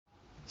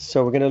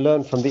So we're going to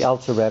learn from the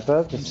Alter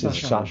Rebbe. This is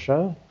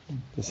Sasha.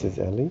 This is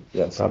Eli.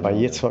 Yes, Rabbi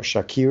Yitzchok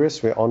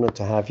Shakiris, we're honored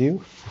to have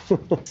you.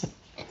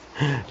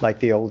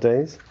 Like the old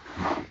days.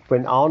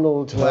 When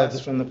Arnold heard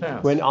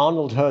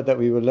that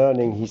we were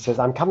learning, he says,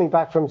 "I'm coming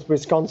back from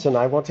Wisconsin.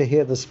 I want to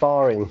hear the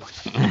sparring."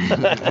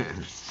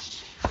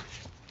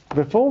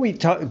 Before we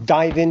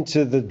dive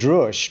into the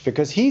drush,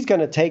 because he's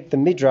going to take the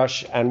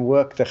midrash and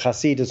work the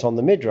Hasidus on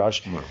the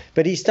midrash,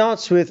 but he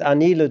starts with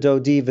Ani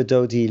L'Dodi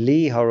V'Dodi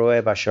Li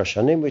Haroeh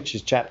B'Shoshanim, which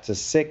is chapter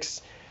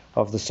 6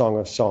 of the Song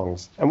of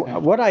Songs.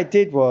 And what I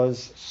did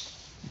was,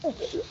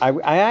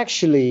 I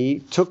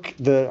actually took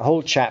the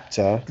whole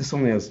chapter. This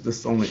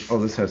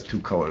has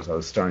two colors. I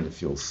was starting to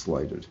feel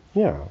slighted.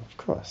 Yeah, of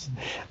course.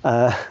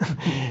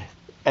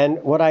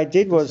 And what I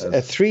did was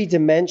a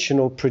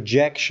three-dimensional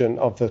projection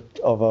of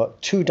a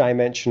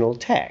two-dimensional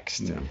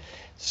text. Yeah.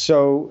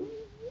 So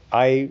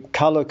I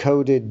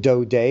color-coded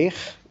Dodech,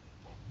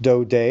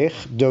 Dodi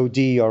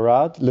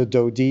Yorad,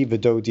 L'Dodi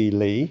V'Dodi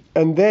Li.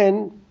 And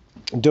then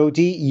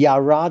Dodi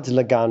Yarad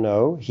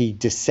Lagano, he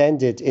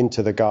descended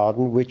into the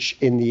garden, which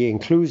in the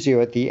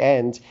inclusio at the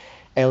end,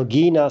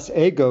 Elginas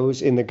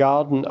Egos, in the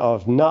garden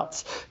of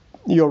nuts,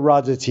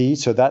 Yoradati,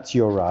 so that's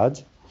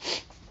Yorad.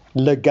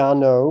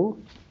 Lagano,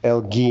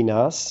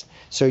 Elginas.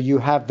 So you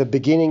have the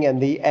beginning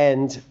and the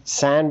end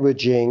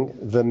sandwiching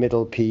the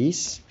middle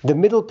piece. The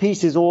middle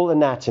piece is all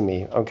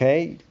anatomy,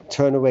 okay?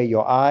 Turn away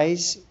your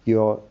eyes,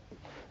 your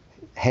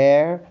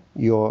hair,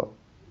 your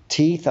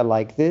teeth are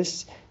like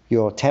this,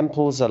 your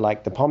temples are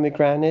like the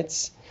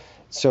pomegranates.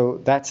 So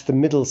that's the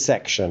middle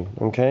section,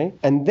 okay?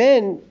 And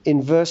then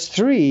in verse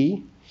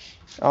 3,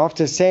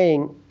 after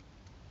saying,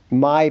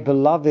 "My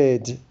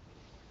beloved,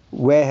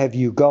 where have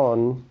you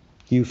gone,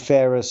 you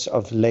fairest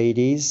of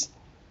ladies?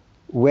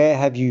 Where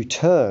have you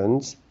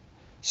turned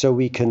so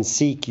we can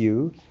seek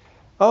you?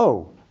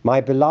 Oh, my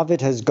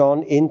beloved has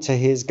gone into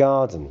his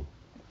garden.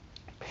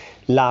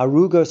 La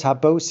arugos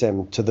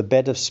habosem, to the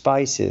bed of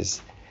spices.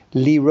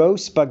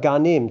 Liros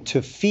baganim,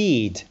 to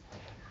feed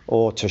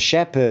or to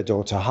shepherd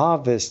or to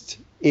harvest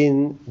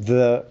in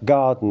the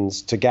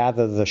gardens, to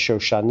gather the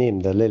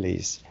shoshanim, the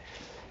lilies."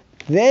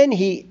 Then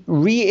he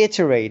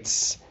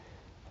reiterates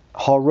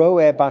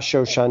Horoeh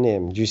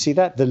Bashoshanim. Do you see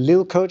that? The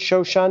Lilkot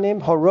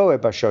Shoshanim, Horoeh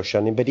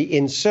Bashoshanim. But he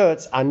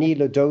inserts Ani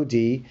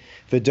L'Dodi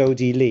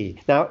V'Dodi Li.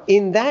 Now,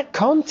 in that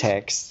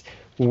context,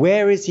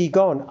 where is he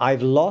gone?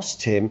 I've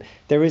lost him.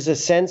 There is a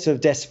sense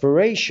of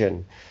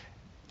desperation.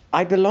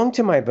 I belong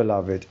to my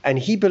beloved, and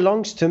he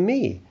belongs to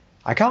me.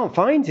 I can't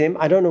find him.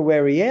 I don't know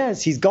where he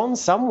is. He's gone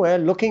somewhere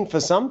looking for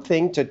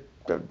something,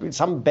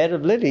 some bed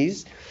of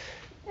lilies.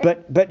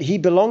 But he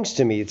belongs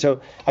to me. So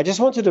I just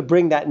wanted to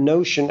bring that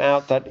notion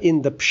out that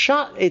in the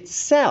pshat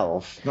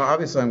itself... No,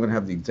 obviously I'm going to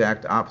have the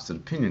exact opposite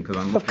opinion because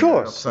I'm looking at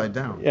it upside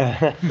down.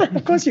 Yeah,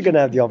 of course you're going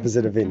to have the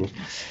opposite opinion.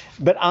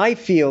 But I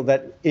feel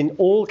that in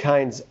all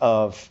kinds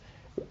of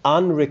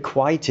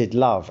unrequited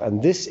love,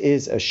 and this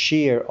is a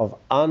sheer of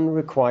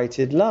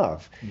unrequited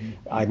love.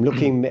 I'm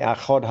looking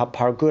achod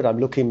hapargud. I'm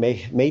looking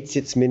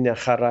meitzitz min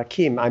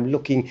charakim.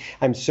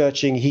 I'm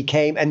searching. He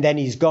came and then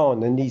he's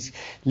gone. And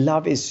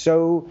love is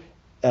so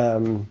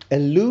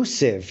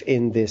elusive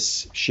in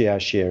this Shir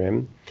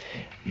Shirim,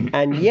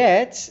 and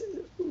yet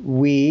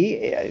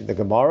the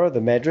Gemara, the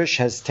Medrash,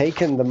 has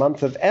taken the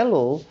month of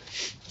Elul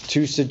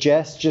to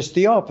suggest just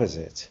the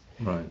opposite.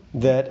 Right.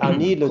 That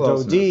Ani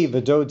L'Dodi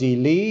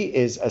V'Dodi Li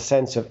is a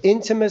sense of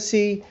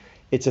intimacy,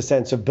 it's a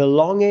sense of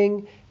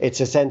belonging, it's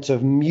a sense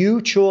of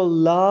mutual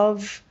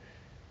love,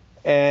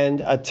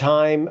 and a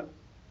time,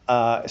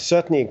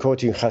 certainly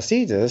according to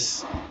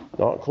Hasidus,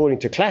 not according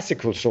to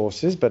classical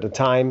sources, but a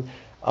time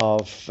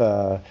of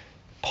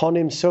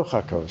ponim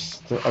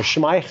sochakos. A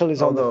shmeichel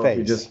is on the face. If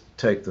you just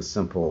take the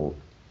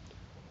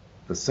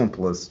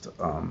simplest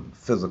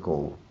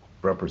physical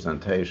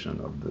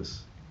representation of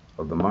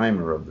the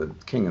mimer of the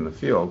king in the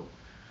field,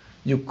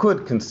 you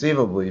could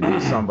conceivably be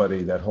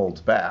somebody that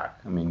holds back.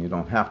 I mean, you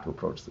don't have to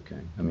approach the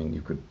king. I mean,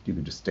 you could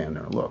just stand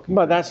there and look.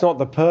 But that's not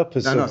the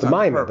purpose of the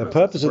mimer. The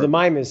purpose of the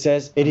mimer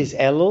says it is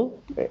Elul.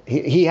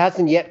 He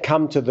hasn't yet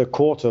come to the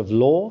court of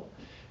law.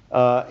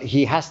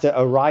 He has to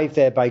arrive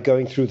there by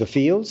going through the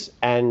fields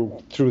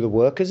and through the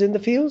workers in the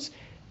fields,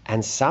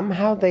 and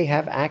somehow they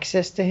have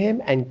access to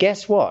him. And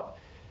guess what?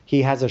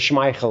 He has a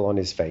shmeichel on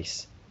his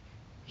face.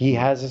 He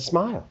has a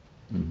smile.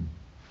 Mm-hmm.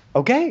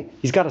 Okay,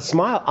 he's got a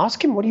smile.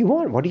 Ask him, what do you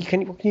want? What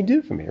can you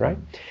do for me, right?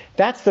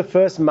 That's the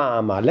first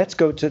ma'amar. Let's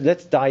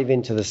dive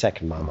into the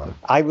second ma'amar.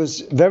 I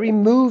was very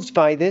moved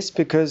by this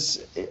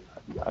because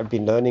I've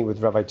been learning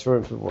with Rabbi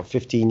Turin for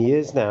 15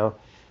 years now,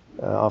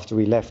 after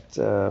we left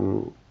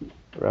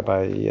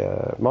Rabbi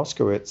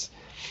Moskowitz,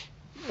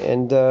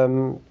 and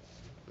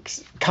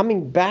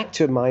coming back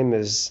to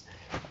Maimers,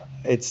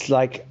 it's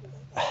like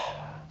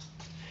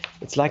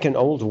an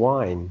old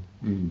wine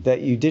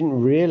that you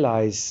didn't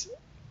realize.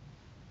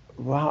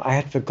 Wow, I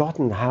had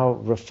forgotten how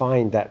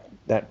refined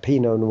that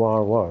Pinot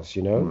Noir was,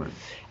 you know. Right.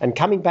 And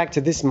coming back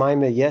to this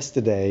Maimer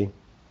yesterday,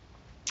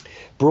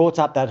 brought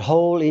up that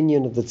whole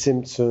inyan of the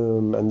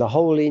Tzimtzum and the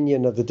whole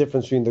inyan of the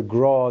difference between the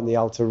Gra and the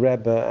Alter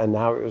Rebbe and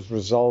how it was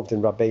resolved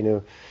in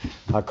Rabbeinu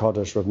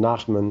HaKadosh, Rav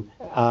Nachman.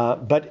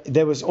 But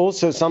there was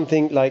also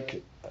something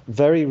like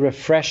very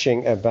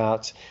refreshing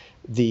about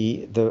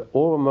the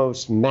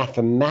almost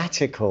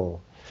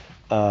mathematical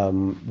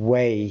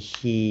way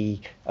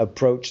he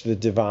approached the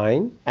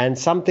divine, and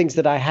some things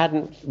that I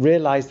hadn't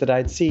realized that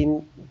I'd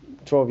seen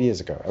 12 years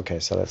ago. Okay,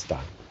 so let's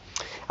start.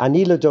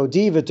 Ani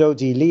l'dodi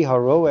v'dodi li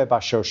haroeh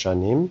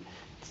b'shoshanim,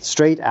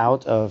 straight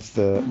out of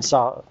the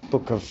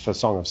book of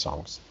Song of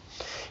Songs.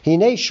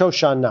 Hine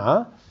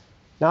Shoshana,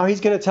 now he's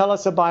going to tell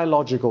us a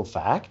biological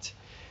fact.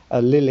 A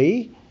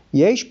lily,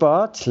 yesh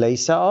ba tlei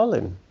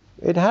sa'alim.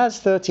 It has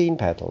 13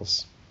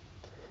 petals.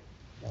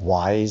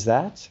 Why is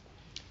that?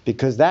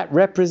 Because that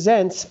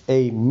represents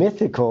a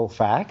mythical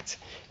fact.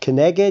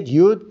 Keneged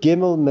Yud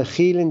Gimel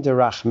Mechilin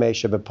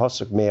Derachmesha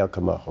B'Posuk Me'el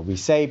Kamocha. We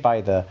say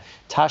by the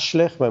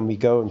Tashlich, when we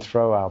go and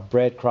throw our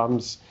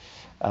breadcrumbs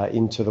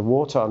into the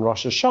water on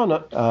Rosh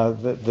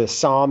Hashanah, the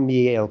Psalm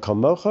Me'el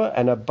Kamocha,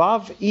 and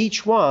above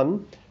each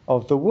one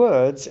of the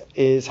words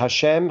is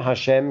Hashem,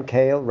 Hashem,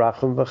 Keil,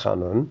 Rachum,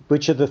 V'Chanun,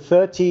 which are the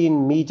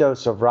 13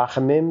 midos of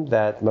Rachamim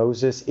that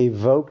Moses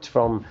evoked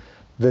from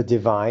the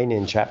divine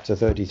in chapter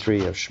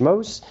 33 of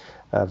Shmos,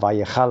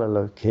 Vayechal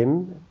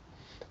Elokim,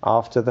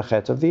 after the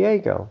Chet of the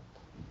Egel.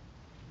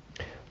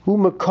 Hu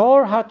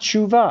Makor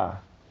HaTshuva,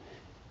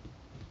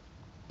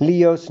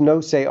 Lios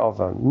Nosei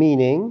Ovan,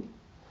 meaning,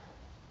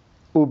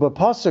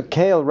 Ubapasuk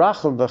Keil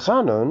Rachum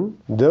V'Chanun,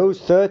 those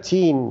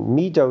 13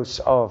 midos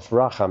of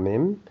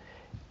Rachamim,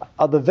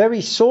 are the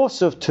very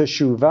source of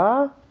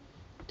Teshuvah,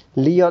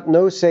 Liot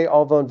Nosei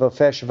Ovan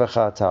V'Fesh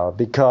V'Chatar,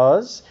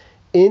 because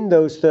in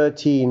those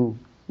 13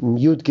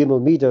 Yud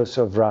Gimel midos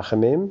of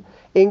Rachamim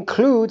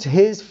includes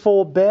his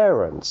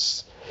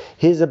forbearance,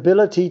 his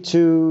ability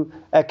to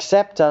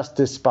accept us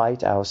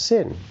despite our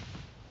sin.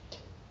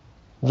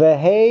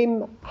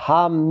 Vehem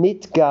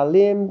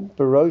hamitgalim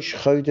b'rosh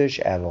chodesh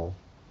Elul,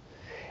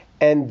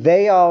 and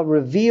they are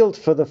revealed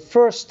for the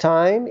first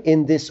time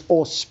in this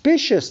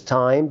auspicious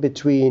time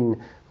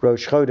between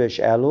Rosh Chodesh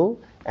Elul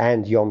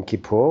and Yom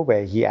Kippur,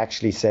 where he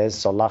actually says,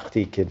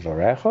 Solachti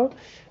kidvarecha,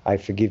 I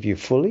forgive you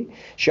fully.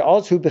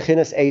 She'alzu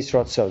bechinas eis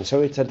ratzon.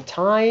 So it's a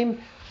time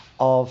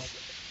of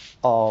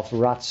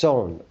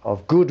ratzon,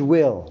 of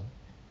goodwill.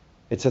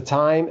 It's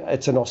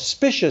an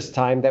auspicious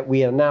time that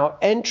we are now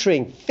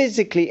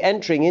physically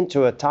entering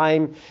into a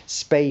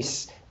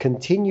time-space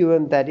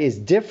continuum that is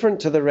different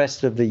to the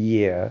rest of the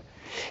year.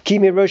 Ki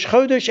mirosh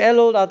chodesh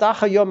Elul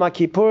adacha Yom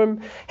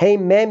HaKippurim hey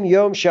mem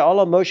yom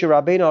she'ala Moshe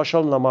Rabbeinu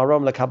Hashem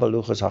lamarom lekabel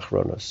luchos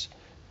achronos.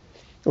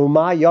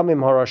 Uma yomim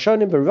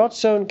harashonim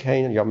b'rotzon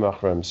kein yom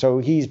achron. So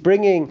he's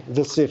bringing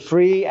the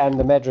Sifri and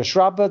the Medrash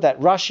Rabbah that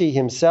Rashi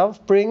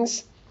himself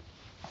brings,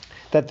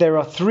 that there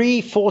are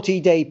 3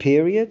 40-day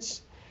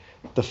periods.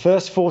 The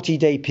first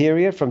 40-day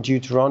period from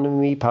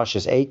Deuteronomy,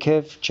 Parshas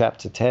Eikev,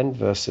 chapter 10,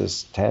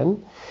 verses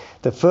 10.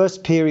 The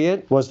first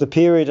period was the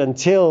period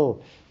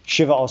until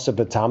Shiva Osa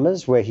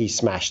B'Tammuz, where he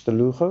smashed the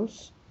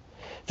luchos.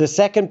 The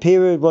second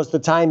period was the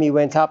time he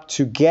went up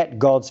to get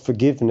God's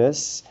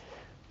forgiveness.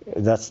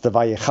 That's the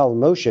Vayechal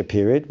Moshe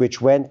period, which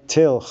went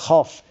till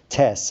Chof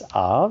Tes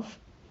Av.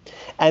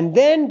 And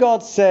then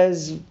God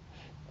says,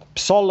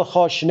 Psol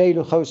L'cho Shnei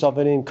Luchos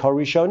Avanim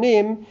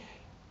Korishonim,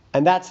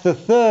 and that's the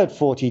third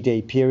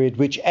 40-day period,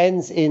 which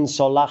ends in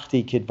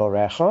Solachti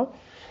Kidvarecha.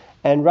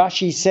 And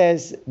Rashi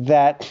says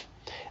that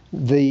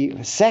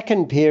the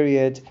second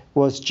period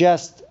was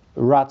just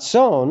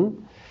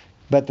Ratzon,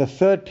 but the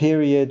third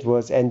period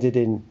was ended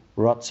in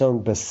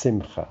Ratzon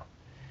B'Simcha.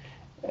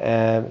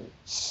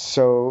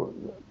 So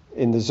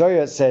in the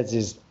Zohar it says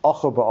is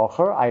Ocher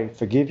B'Ocher, I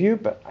forgive you,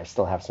 but I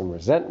still have some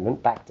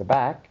resentment, back to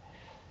back.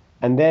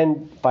 And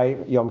then by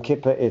Yom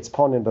Kippur, it's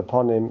Ponim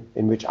B'Ponim,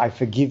 in which I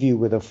forgive you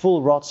with a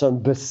full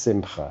Ratzon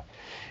B'Simcha.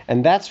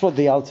 And that's what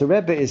the Alter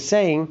Rebbe is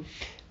saying,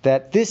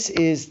 that this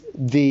is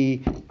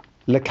the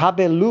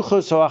Lekabel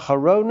Luchos O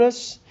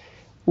Acharonos,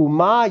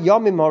 Uma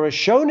Yomim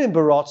Horashonim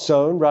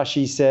B'Ratzon,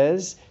 Rashi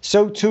says,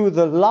 so too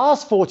the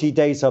last 40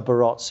 days are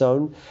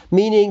B'Ratzon,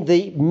 meaning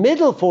the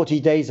middle 40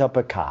 days are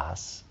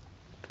B'Kas,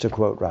 to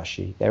quote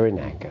Rashi. They're in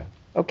anger.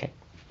 Okay.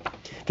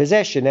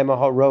 V'zeh shenemar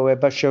haroeh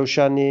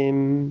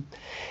b'shoshanim.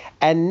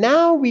 And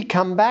now we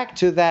come back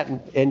to that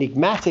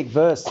enigmatic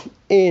verse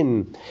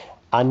in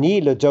Ani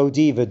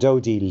l'dodi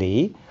v'dodi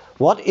li.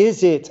 What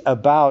is it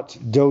about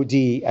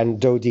Dodi and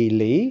Dodi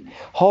li?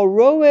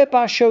 Haroeh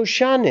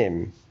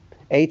b'shoshanim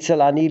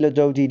etzel Ani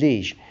l'dodi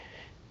li.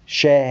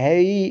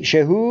 Shehu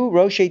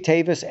roshei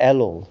teves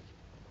Elul.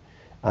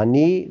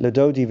 Ani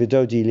l'dodi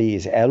v'dodi li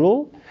is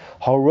Elul.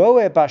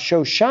 Haroeh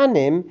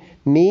b'shoshanim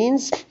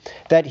means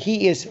that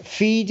he is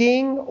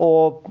feeding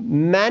or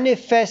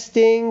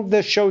manifesting the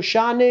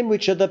Shoshanim,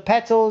 which are the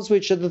petals,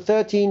 which are the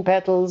 13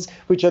 petals,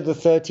 which are the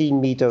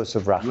 13 midos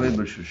of Rachel.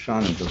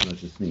 Shoshanim doesn't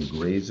just mean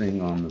grazing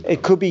on the...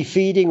 It could be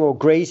feeding or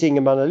grazing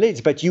among the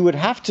lids, but you would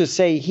have to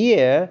say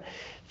here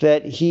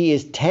that he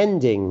is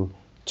tending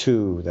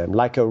to them,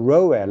 like a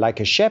rower, like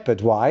a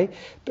shepherd. Why?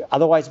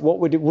 Otherwise, it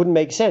wouldn't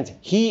make sense.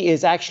 He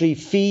is actually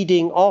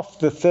feeding off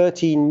the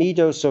 13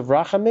 midos of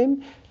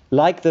Rachamim,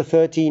 like the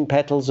 13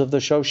 petals of the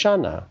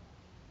Shoshana.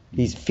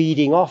 He's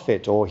feeding off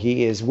it, or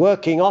he is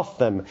working off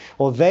them,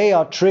 or they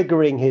are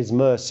triggering his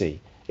mercy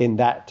in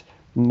that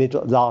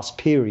last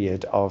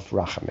period of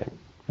Rachamim.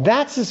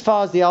 That's as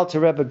far as the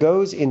Alter Rebbe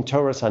goes in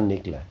Toras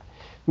HaNigla,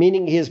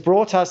 meaning he has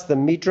brought us the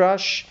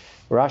Midrash,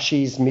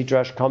 Rashi's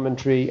Midrash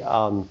commentary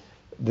on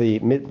the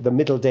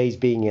middle days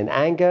being in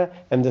anger,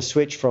 and the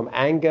switch from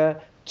anger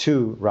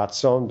to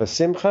Ratzon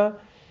B'Simcha.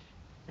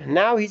 And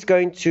now he's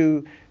going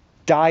to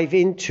dive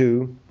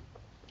into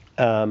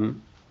a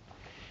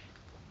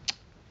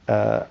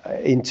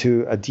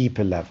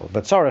deeper level.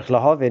 But Tzorech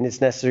Lahavin,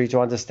 it's necessary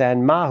to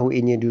understand Mahu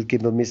Inyan Yud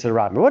Gimel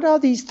Misarabim. What are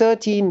these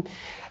 13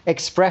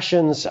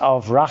 expressions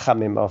of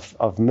Rachamim,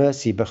 of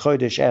mercy,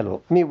 B'Chodesh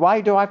Elul? I mean,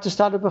 why do I have to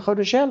start with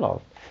B'Chodesh Elul?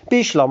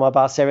 Bishlama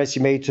Ba'aseres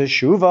Yimei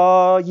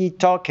Teshuva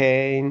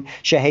Yitoken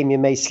Shehem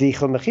Yimei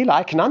Slicha Mechila.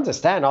 I can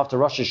understand after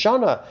Rosh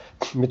Hashanah,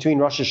 between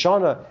Rosh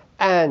Hashanah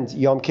and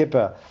Yom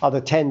Kippur are the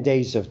 10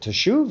 days of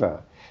Teshuvah.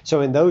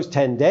 So in those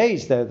 10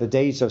 days, they're the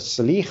days of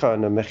Slicha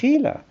and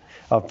Mechila,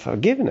 of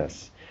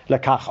forgiveness.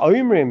 Lekach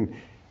Omrim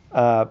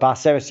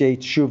Ba'aseres Yimei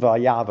Teshuva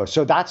Yavo.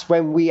 So that's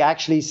when we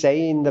actually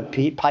say in the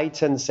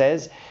Paitan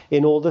says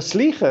in all the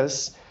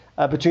Slichas,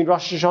 between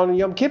Rosh Hashanah and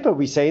Yom Kippur,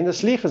 we say in the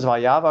Slichas,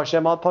 Vayav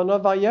Hashem al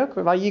panav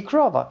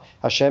vayikra,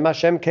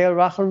 Hashem keil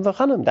racham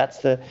v'chanim. That's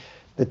the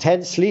 10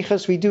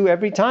 Slichas we do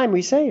every time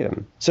we say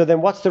them. So then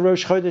what's the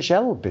Rosh Chodesh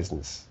Elul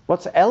business?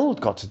 What's Elul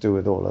got to do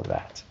with all of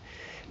that?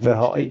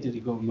 Which day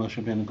did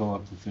Moshe Rabbeinu go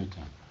up the third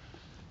time?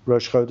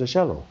 Rosh Chodesh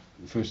Elul.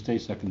 The first day,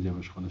 second day,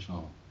 Rosh Chodesh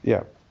Elul.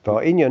 Yeah.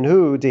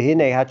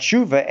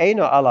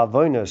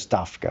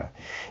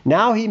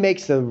 Now he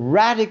makes the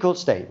radical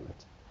statement.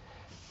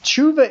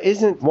 Tshuva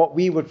isn't what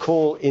we would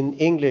call in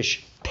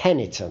English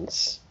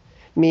penitence,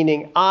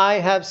 meaning I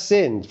have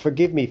sinned.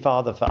 Forgive me,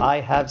 Father, for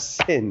I have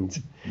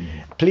sinned.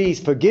 Please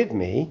forgive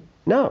me.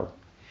 No.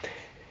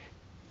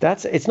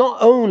 It's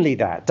not only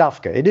that,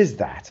 Dafka, it is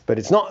that, but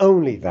it's not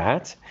only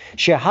that.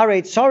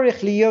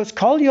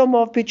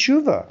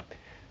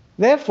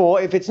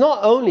 Therefore, if it's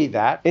not only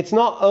that, it's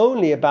not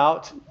only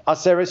about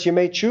Aseres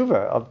Yemei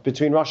Tshuva,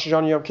 between Rosh Hashanah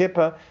and Yom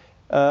Kippur,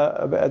 the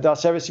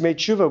Aseres Yemei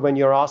Tshuva, when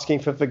you're asking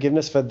for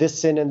forgiveness for this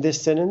sin and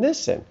this sin and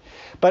this sin.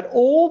 But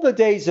all the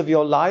days of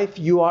your life,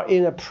 you are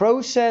in a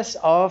process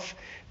of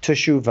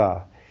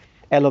Teshuvah.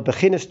 Elo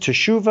Bechinas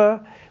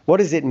Teshuvah, what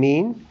does it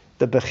mean,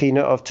 the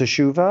Bechina of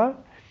Teshuvah?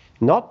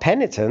 Not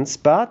penitence,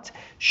 but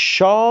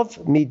Shav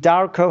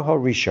Midarko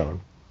Horishon.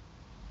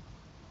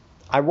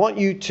 I want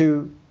you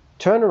to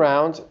turn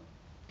around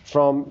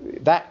from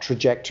that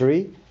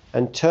trajectory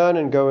and turn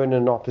and go in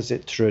an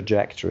opposite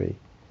trajectory.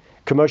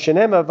 Would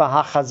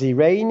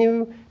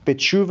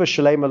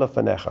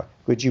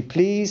you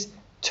please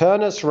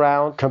turn us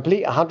round,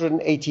 complete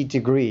 180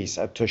 degrees,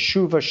 a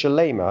teshuva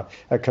shalema,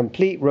 a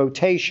complete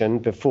rotation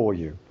before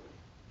you?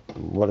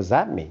 What does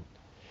that mean?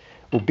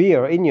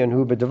 Ubir inyan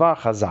hu b'davar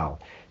chazal.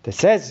 It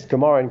says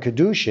Gemara in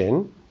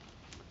Kedushin,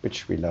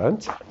 which we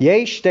learned,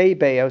 yesh shtei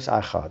beos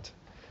achad.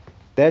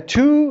 There are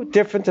two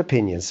different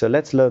opinions. So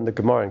let's learn the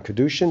Gemara in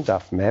Kedushin,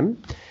 Daf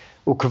Mem.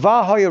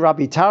 Ukva hoya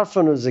Rabbi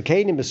Tarfon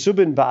u'zakenim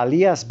besubin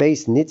ba'aliyas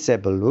beis nitze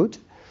belud.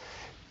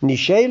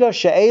 Nishela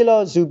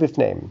she'ela zu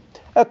bifneim.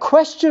 A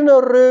question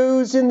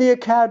arose in the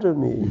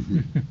academy.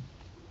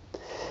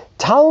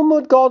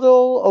 Talmud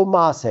Gadol or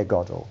Maaseh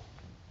Gadol?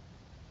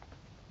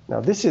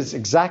 Now this is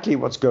exactly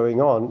what's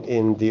going on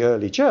in the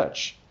early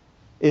church.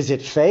 Is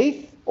it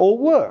faith or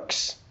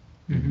works?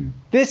 Mm-hmm.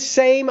 This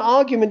same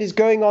argument is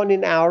going on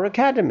in our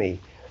academy.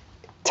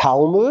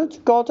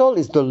 Talmud Gadol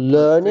is the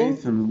learning.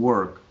 Faith and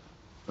work.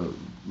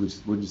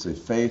 Would you say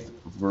faith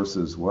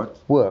versus what?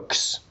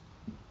 Works.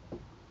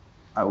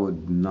 I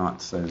would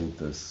not say that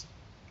this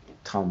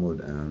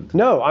Talmud and...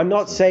 No, I'm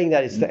not saying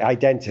that it's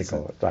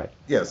identical. Right.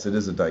 Yes, it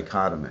is a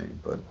dichotomy,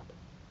 but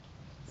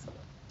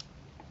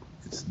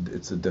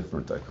it's a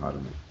different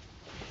dichotomy.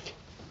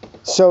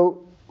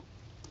 So,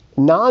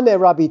 Name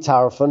Rabbi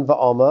Tarfon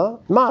va'omer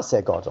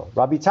Maaseh Gadol.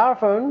 Rabbi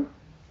Tarfon,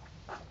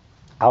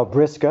 our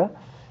brisker,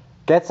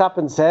 gets up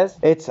and says,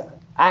 it's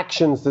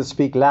actions that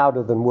speak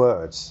louder than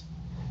words.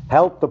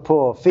 Help the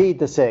poor, feed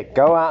the sick,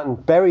 go out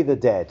and bury the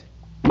dead.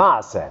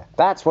 Maaseh,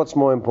 that's what's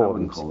more important. I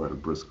wouldn't call that a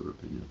brisker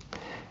opinion.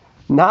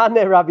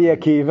 Nane Rabbi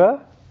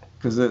Akiva.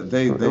 Because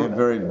they are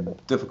very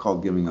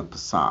difficult giving a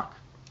Pesach.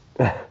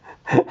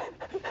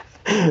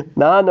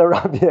 Nana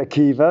Rabbi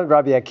Akiva.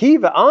 Rabbi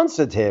Akiva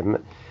answered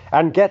him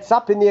and gets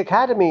up in the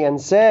academy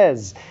and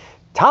says,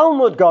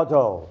 Talmud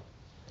Gadol,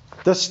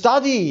 the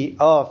study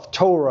of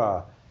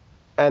Torah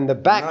and the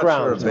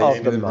background of the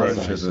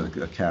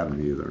Maaseh.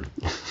 Academy either.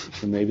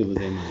 So maybe the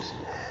name is.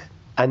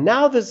 And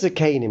now the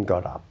Zakanim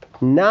got up.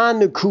 Na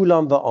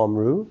nukulam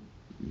va'omru,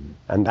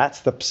 and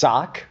that's the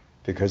psak,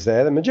 because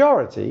they're the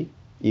majority,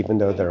 even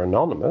though they're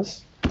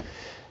anonymous.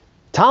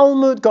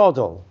 Talmud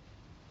Gadol.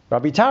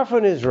 Rabbi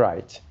Tarfon is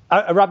right.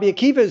 Rabbi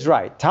Akiva is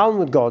right.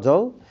 Talmud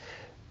Gadol.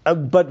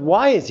 But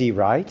why is he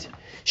right?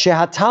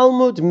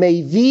 Shehatalmud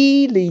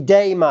mevi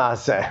lidei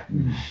maaseh.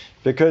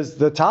 Because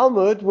the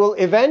Talmud will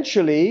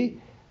eventually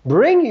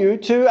bring you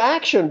to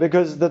action,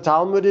 because the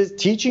Talmud is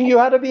teaching you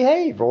how to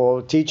behave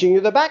or teaching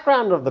you the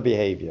background of the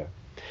behavior.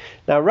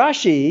 Now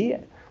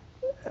Rashi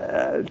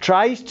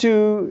tries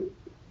to,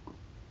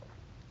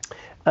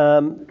 I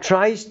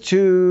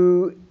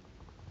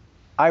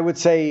would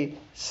say,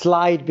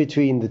 slide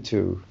between the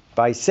two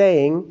by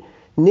saying,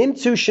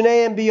 Nimtzu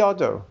shneim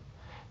biyodo.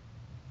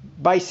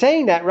 By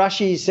saying that,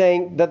 Rashi is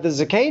saying that the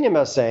Zakanim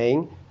are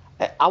saying,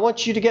 I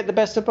want you to get the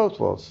best of both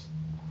worlds.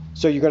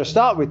 So you're going to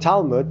start with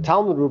Talmud.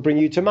 Talmud will bring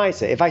you to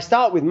Maisa. If I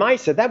start with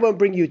Maisa, that won't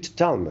bring you to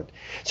Talmud.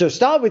 So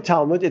start with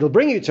Talmud, it'll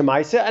bring you to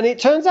Maisa, and it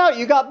turns out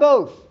you got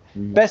both.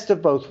 Best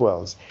of both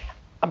worlds.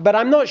 But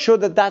I'm not sure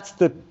that that's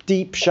the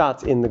deep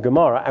shot in the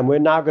Gemara, and we're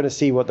now going to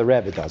see what the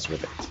Rebbe does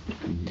with it.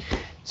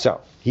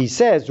 So he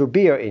says,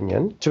 Rubir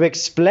Inyan, to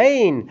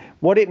explain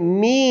what it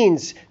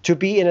means to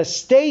be in a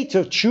state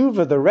of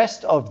tshuva the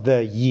rest of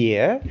the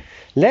year,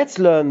 let's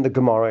learn the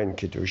Gemara in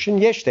Kiddushin.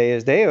 Yesh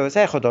deis deos,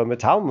 echad omer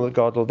Talmud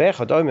gadol,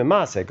 vechad omer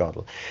maaseh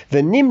gadol.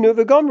 V'nimnu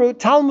v'gomru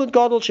Talmud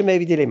gadol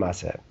shemevi dilei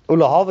maaseh.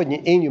 Ulahav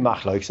inyu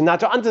machloks. Now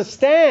to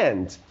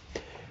understand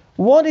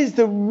what is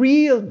the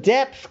real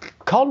depth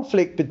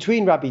conflict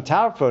between Rabbi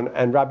Tarfon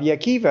and Rabbi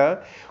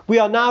Akiva, we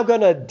are now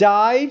going to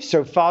dive,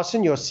 so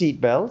fasten your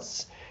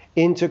seatbelts,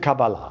 into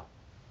Kabbalah.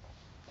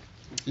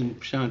 In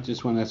Pshat,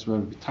 this one, that's where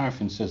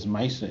Tarfon says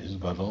Maisa is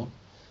Gadol,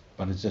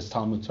 but it says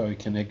Talmud Torah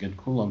Keneged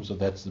Kulam, so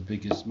that's the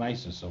biggest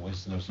Maisa, so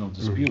there's no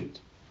dispute.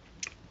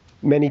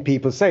 Many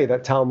people say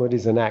that Talmud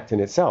is an act in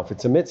itself.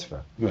 It's a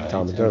mitzvah. Right.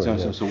 Talmud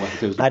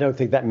Torah. I don't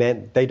think that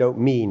meant, they don't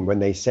mean when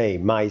they say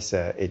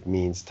Maisa, it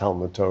means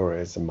Talmud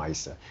Torah is a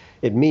Maisa.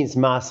 It means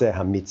Maaseh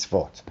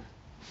HaMitzvot.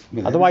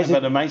 Otherwise,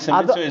 but a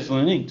Maisa mitzvah is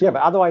learning. Yeah,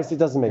 but otherwise it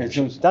doesn't make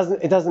sense.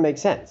 It doesn't make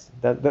sense.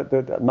 The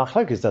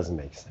Machlokes doesn't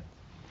make sense.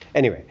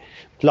 Anyway,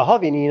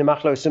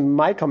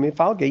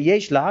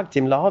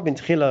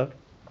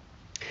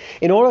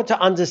 in order to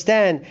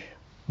understand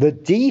the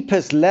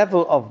deepest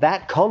level of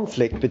that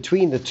conflict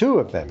between the two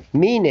of them,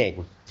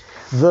 meaning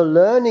the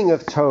learning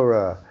of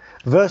Torah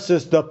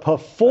versus the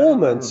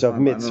performance of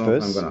mitzvahs. I don't know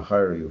if I'm going to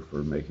hire you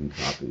for making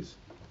copies.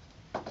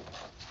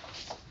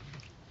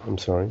 I'm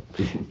sorry.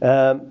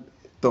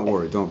 Don't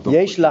worry, don't.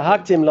 Yesh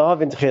lahaktim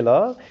lahavin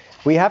tchila.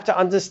 We have to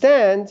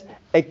understand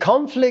a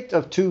conflict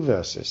of two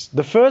verses.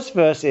 The first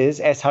verse is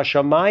Es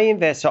hashamayim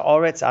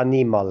ve'sa'oretz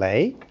ani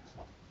malei.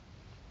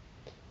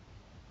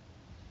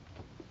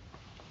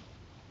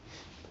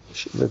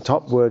 The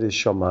top word is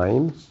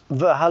shamayim.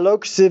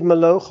 V'halok siv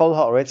malo chol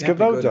ha'oretz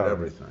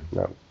kavodo.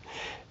 No.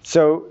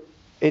 So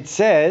it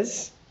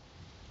says,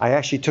 I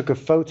actually took a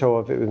photo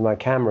of it with my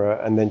camera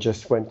and then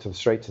just went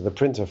straight to the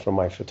printer for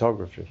my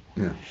photography.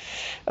 Yeah.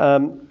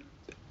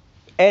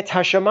 Et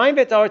hashamayim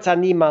ve'aretz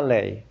ani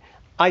malei.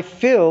 I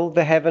fill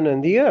the heaven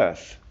and the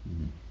earth.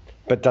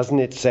 But doesn't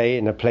it say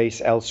in a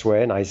place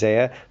elsewhere in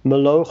Isaiah,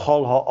 Malo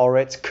chol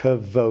ha'oretz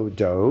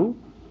kavodo?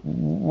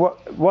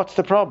 What's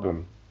the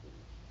problem?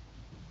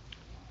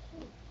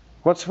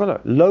 What's the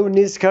problem? Lo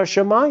nizkar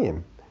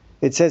shamayim.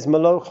 It says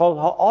Malo chol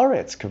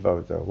ha'oretz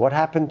kavodo. What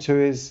happened to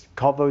his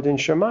kavod in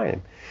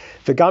shamayim?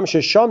 V'gam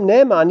shesham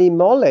nema ani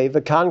molei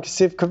v'kan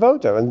ksiv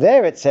kavodo. And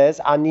there it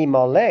says ani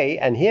molei,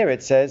 and here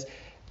it says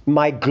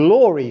my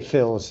glory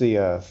fills the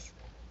earth.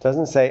 It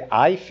doesn't say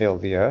I fill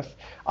the earth.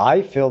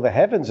 I fill the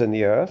heavens and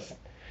the earth,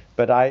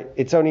 but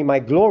it's only my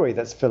glory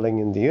that's filling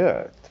in the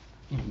earth.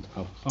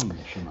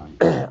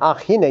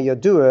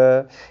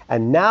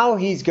 And now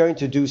he's going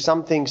to do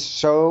something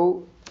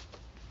so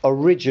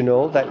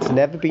original that's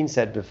never been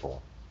said before.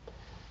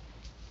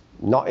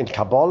 Not in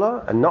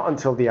Kabbalah and not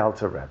until the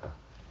Alter Rebbe.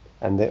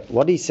 And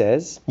what he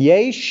says,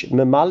 Yesh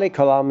memale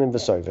kolamin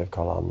v'sovev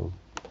kolamin.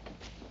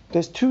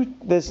 There's two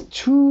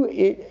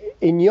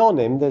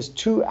inyonim, there's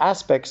two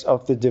aspects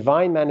of the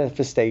divine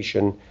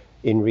manifestation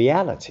in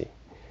reality.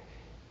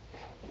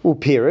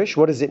 Upirish,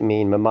 what does it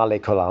mean? Memale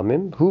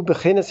kolamim. Hu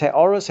bechinas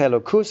he'oros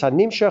he'lokus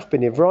ha'nimshach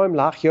b'nivroim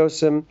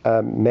lachyosim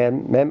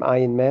mem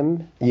ayin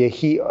mem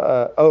yehi.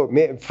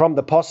 From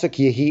the pasuk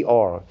yehi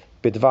or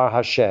b'dvar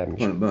Hashem.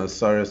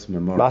 Masaras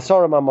memoris.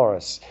 Masora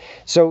memoris.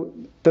 So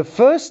the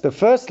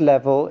first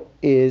level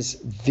is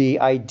the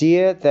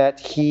idea that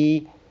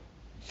he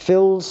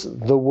fills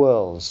the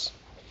worlds,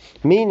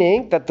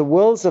 meaning that the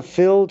worlds are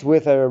filled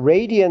with a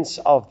radiance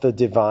of the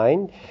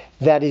divine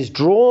that is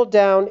drawn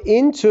down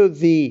into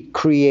the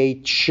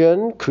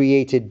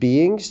created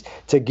beings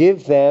to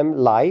give them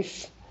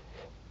life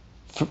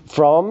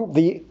from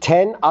the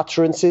 10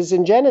 utterances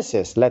in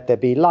Genesis. Let there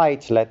be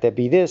light, let there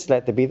be this,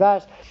 let there be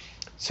that.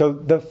 So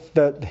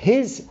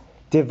his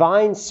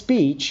divine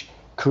speech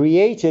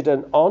created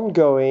an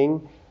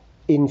ongoing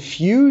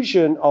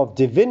infusion of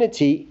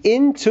divinity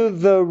into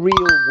the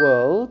real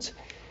world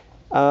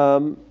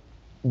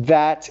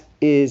that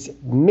is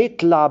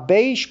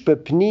mitlabesh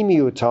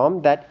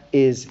bepnimiutam, that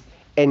is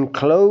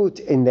enclosed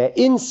in their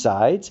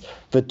insides,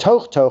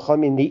 v'toch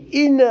tocham, in the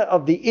inner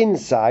of the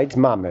insides,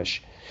 mamash.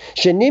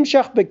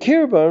 Shenimshach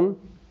bekirban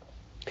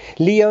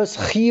Lios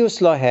chius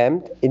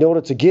lahem, in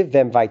order to give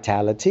them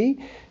vitality.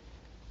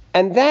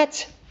 And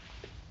that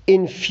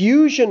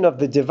infusion of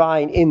the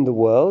divine in the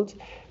world,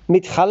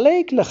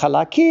 mitchalek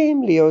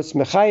lechalakim lios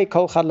mechai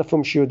kol chad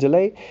lefum shiur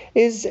delay,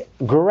 is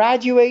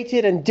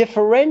graduated and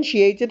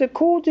differentiated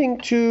according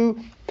to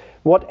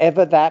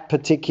whatever that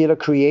particular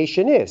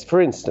creation is. For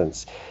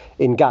instance,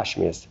 in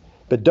Gashmias,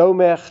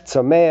 bedomech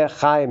tzomech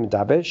chayim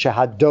daber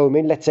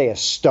shehadomin, let's say a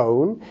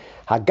stone,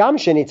 hagam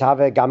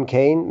shenitave gam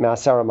kein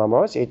me'asara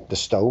mamos, the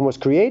stone was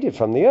created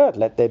from the earth.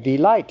 Let there be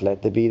light,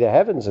 let there be the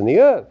heavens and the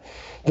earth.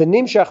 The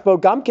nimshach bo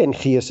gam ken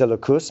chiyus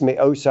elokus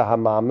me'osa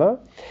hamama.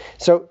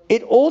 So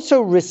it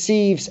also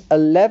receives a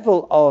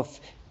level of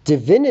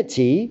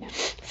divinity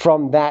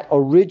from that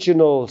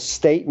original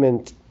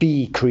statement,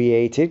 be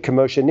created,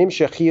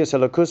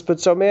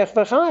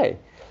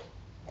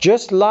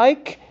 just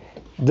like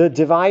the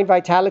divine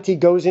vitality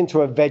goes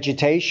into a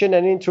vegetation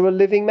and into a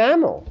living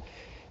mammal.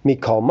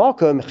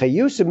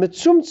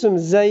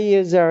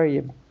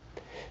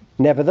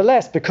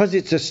 Nevertheless, because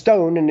it's a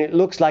stone and it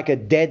looks like a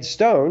dead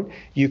stone,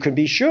 you can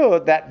be sure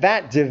that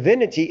that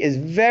divinity is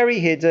very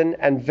hidden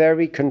and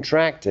very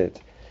contracted.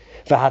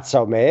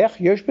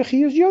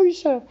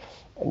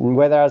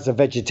 Whereas a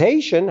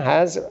vegetation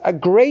has a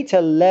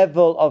greater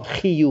level of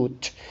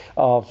chiyut,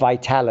 of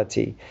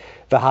vitality.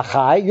 And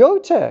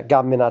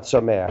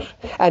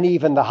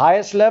even the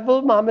highest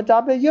level,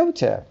 Ma'amadaber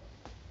yoter.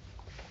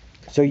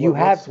 So you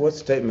have... What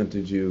statement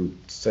did you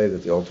say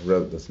that the Alter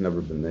Rebbe that's never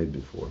been made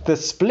before? The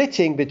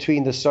splitting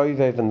between the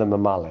Soivev and the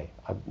Mamale.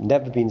 I've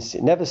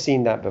never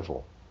seen that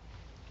before.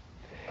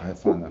 I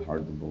find that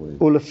hard to believe.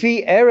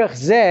 Ulefi erech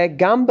zeh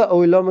gam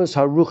ba'olamos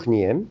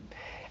haruchniim.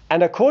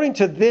 And according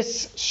to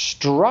this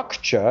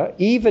structure,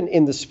 even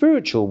in the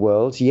spiritual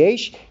world,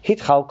 yesh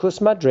hitchalkus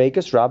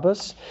madregas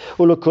rabbas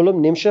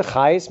ulakulam nimsha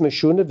chayis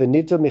meshuna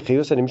v'nivdel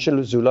michius animsha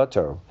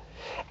luzulato.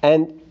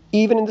 And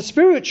even in the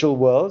spiritual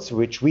worlds,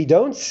 which we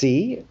don't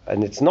see,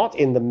 and it's not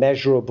in the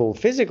measurable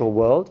physical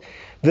world,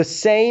 the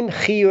same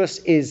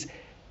chiyus is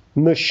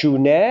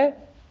meshuneh,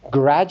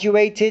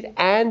 graduated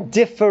and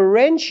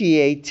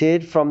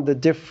differentiated from the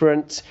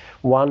different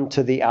one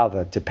to the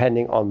other,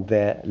 depending on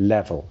their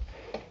level.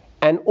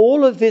 And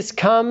all of this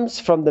comes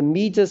from the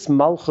Midas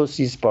Malchus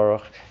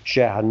Yisbarach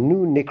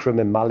Shehanu Nikra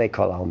Memale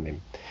Kol Almim.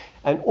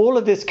 And all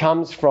of this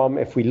comes from,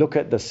 if we look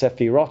at the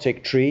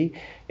Sephirotic tree,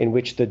 in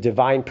which the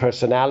divine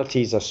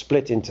personalities are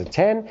split into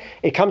 10,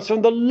 it comes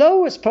from the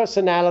lowest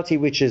personality,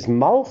 which is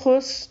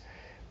Malchus,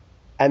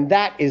 and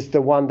that is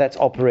the one that's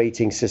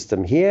operating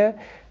system here,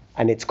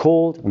 and it's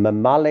called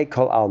Memale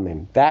Kol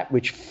Almim, that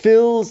which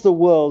fills the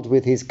world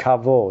with his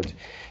kavod.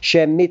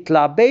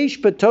 Shemitlabesh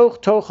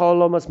betoch toch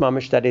ha'olamas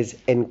mamash, that is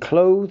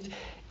enclosed,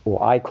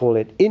 or I call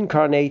it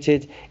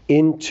incarnated,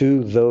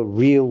 into the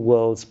real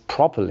worlds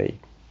properly.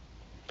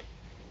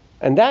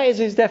 And that is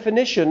his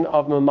definition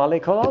of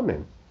Memale Kol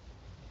Almim.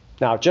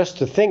 Now, just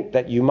to think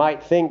that you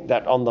might think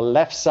that on the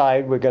left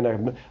side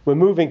we're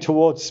moving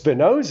towards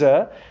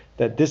Spinoza,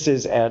 that this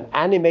is an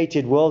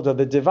animated world of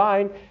the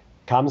divine,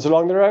 comes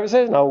along the road and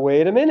says, no,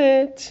 wait a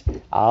minute.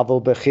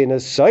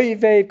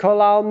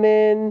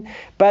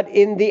 But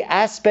in the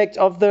aspect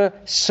of the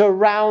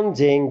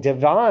surrounding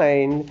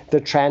divine,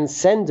 the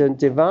transcendent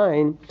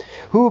divine,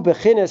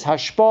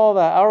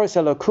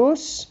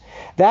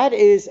 that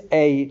is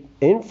a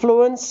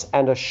influence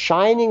and a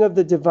shining of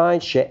the divine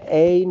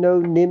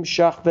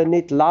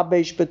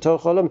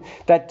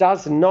that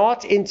does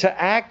not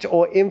interact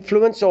or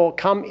influence or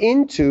come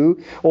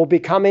into or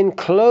become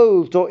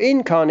enclosed or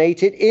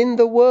incarnated in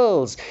the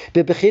worlds.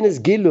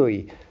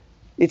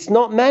 It's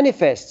not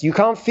manifest. You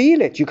can't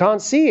feel it. You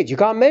can't see it. You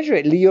can't measure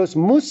it. Lios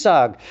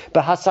musag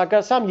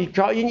b'hasagasam. You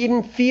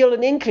didn't feel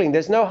an inkling.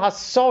 There's no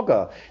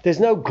hasaga. There's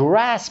no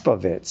grasp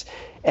of it.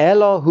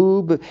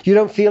 Elohu, you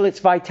don't feel its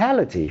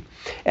vitality.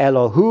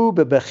 Elohu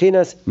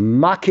bechinas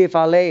makif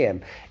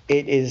aleim.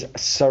 It is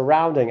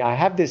surrounding. I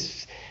have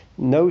this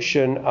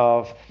notion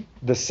of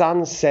the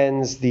sun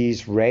sends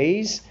these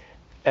rays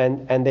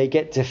and they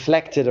get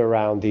deflected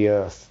around the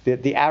earth.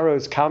 The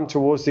arrows come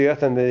towards the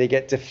earth and then they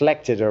get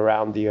deflected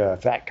around the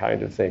earth, that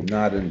kind of thing.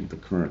 Not in the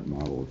current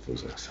model of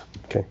physics.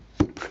 Okay.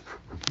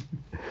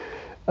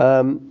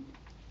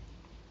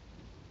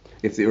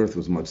 If the earth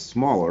was much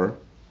smaller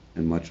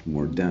and much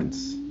more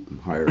dense and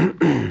higher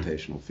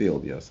gravitational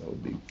field, yes, that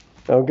would be.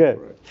 Okay.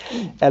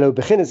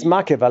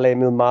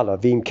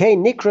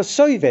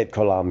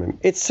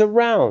 It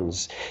surrounds.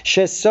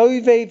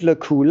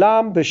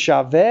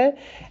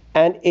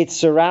 And it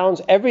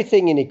surrounds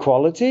everything in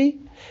equality.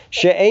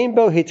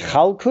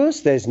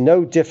 There's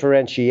no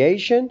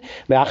differentiation.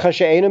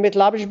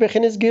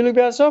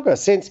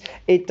 Since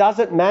it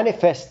doesn't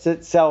manifest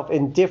itself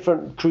in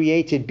different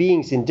created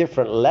beings in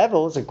different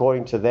levels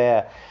according to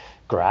their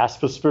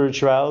grasp of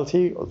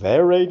spirituality, or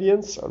their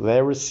radiance, or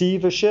their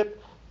receivership,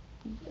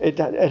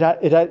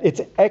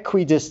 it's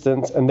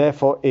equidistant, and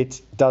therefore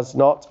it does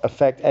not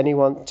affect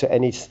anyone to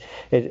any.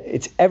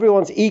 It's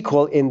everyone's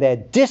equal in their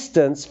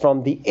distance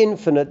from the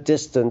infinite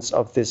distance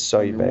of this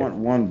soive.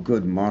 One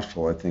good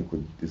mashal, I think,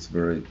 would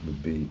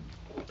be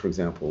for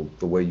example,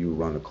 the way you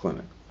run a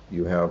clinic.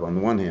 You have, on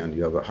the one hand,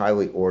 you have a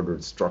highly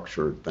ordered,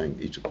 structured thing,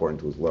 each according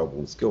to his level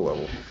and skill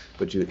level,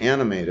 but you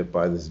animate it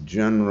by this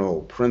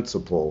general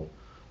principle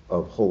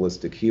of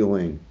holistic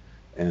healing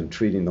and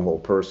treating the whole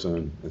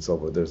person and so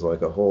forth. There's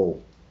like a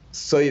whole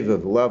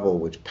soiviv level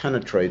which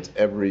penetrates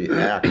every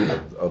act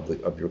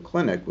of your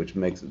clinic, which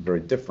makes it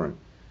very different.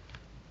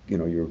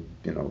 You're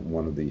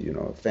one of the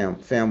a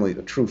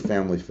true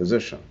family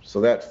physician. So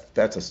that's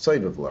a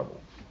soiviv level,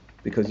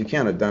 because you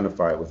can't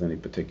identify it with any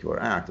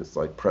particular act. It's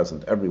like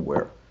present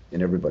everywhere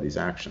in everybody's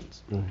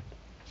actions. You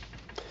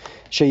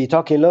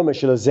can't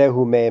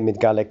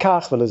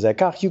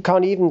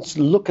even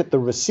look at the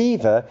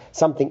receiver,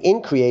 something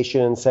in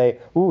creation, and say,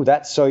 ooh,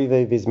 that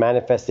soiviv is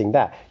manifesting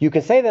that. You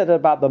can say that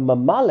about the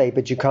mamale,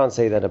 but you can't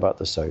say that about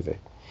the soiviv.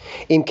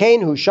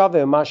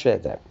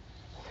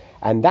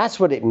 And that's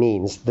what it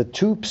means, the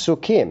two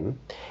psukim,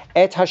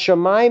 et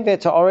hashamayim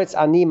ve'et ha'oretz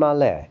ani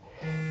maleh.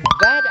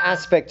 That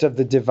aspect of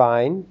the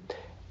divine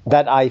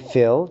that I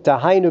fill,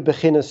 dahainu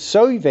bechinas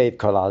soivev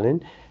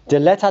kolalin,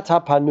 deletata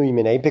panui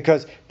minei,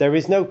 because there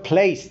is no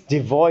place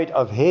devoid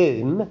of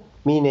him,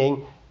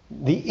 meaning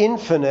the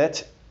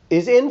infinite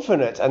is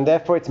infinite, and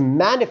therefore it's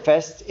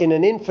manifest in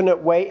an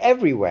infinite way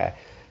everywhere.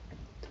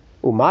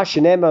 But when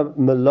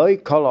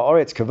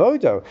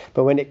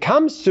it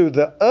comes to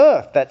the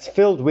earth that's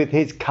filled with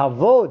his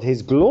kavod,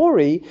 his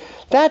glory,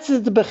 that's the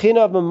bechina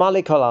of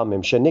mamali kol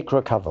almim,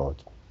 shenikra kavod.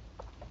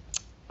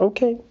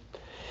 Okay.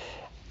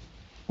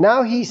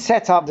 Now he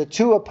set up the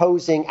two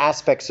opposing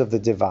aspects of the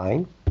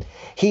divine.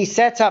 He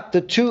set up the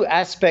two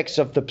aspects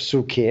of the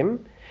psukim.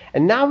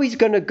 And now he's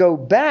going to go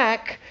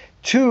back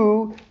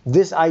to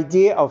this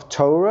idea of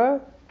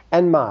Torah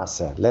and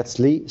Maaseh. Let's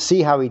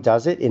see how he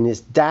does it in this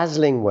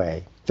dazzling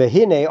way.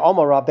 V'hinei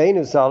Omar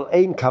Rabbeinu Zal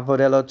ein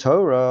kavod elo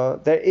Torah.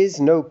 There is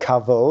no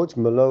kavod,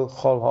 melo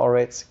chol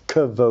haaretz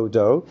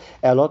kavodo,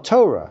 elo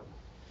Torah.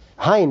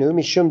 Hainu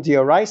mishum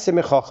dioraisa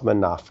mechochma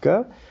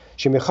nafka,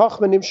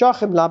 shemichochma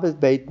nimshachim labed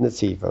beit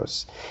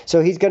netzivos.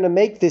 So he's going to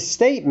make this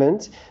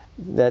statement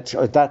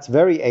that's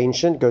very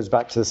ancient, goes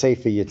back to the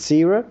Sefer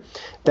Yetzirah,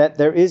 that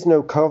there is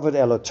no kavod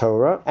elo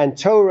Torah, and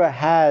Torah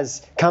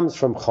comes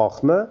from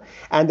chochma,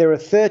 and there are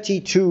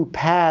 32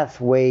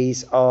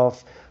 pathways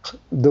of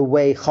the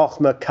way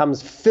Chochmah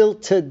comes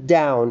filtered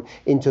down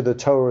into the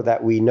Torah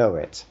that we know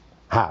it.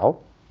 How?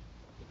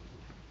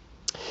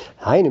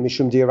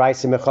 Commercial.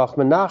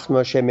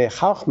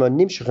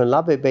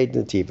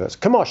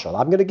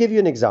 I'm going to give you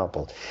an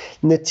example.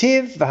 Let's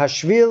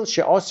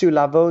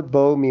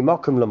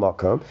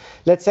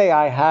say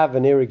I have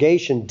an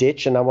irrigation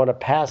ditch and I want to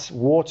pass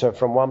water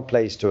from one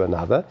place to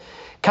another.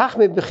 If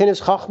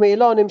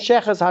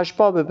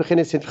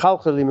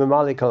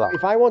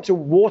I want to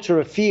water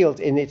a field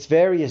in its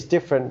various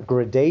different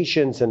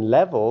gradations and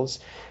levels,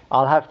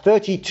 I'll have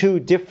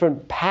 32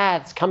 different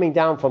paths coming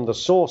down from the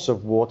source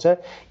of water,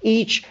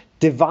 each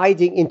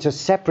dividing into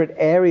separate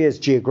areas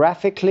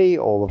geographically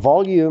or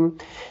volume.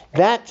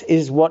 That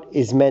is what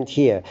is meant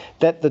here.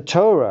 That the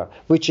Torah,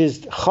 which is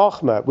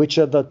Chochmah, which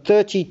are the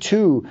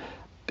 32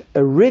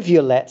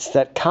 rivulets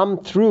that come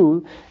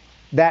through,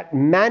 that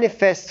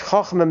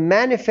Chochmah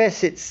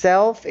manifests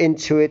itself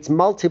into its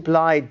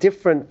multiplied,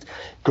 different,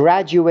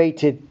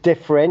 graduated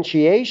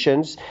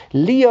differentiations,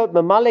 liot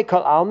mamale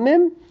kol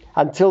almim,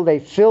 until they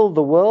fill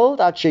the world,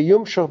 so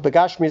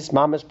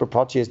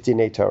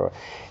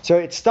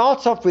it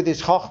starts off with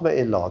this Chochmah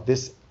Ilah,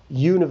 this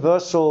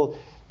universal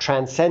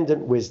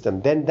transcendent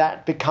wisdom. Then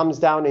that becomes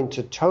down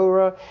into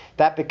Torah,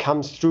 that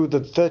becomes through the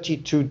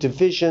 32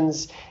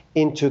 divisions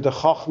into the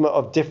Chochmah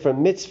of different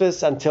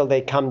mitzvahs, until they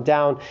come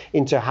down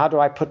into how do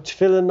I put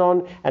tefillin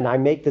on, and I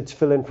make the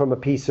tefillin from a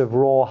piece of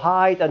raw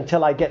hide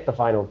until I get the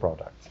final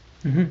product.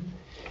 Mm-hmm.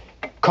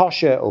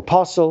 Kosher or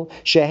posel,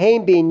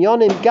 sheheim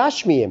binyonim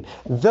gashmiyim.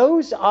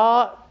 Those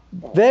are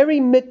very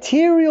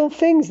material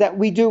things that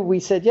we do. We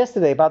said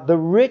yesterday about the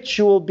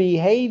ritual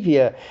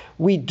behavior.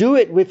 We do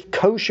it with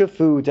kosher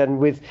food and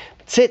with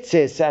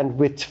tzitzis and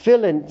with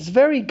tefillin. It's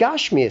very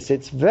gashmius.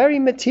 It's very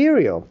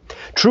material.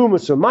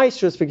 Trumas or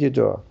maestros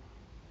v'gedur.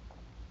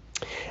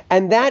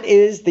 And that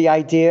is the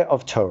idea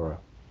of Torah.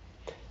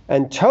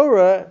 And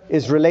Torah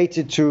is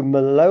related to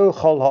Melo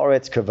Chol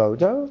Haaretz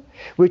Kavodo,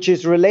 which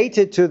is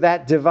related to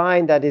that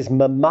divine that is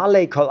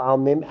Mamale Kol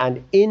Almim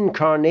and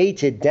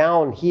incarnated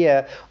down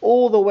here,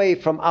 all the way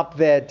from up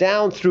there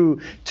down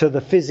through to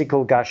the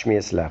physical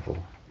Gashmias level.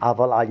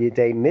 Aval Al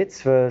Yidei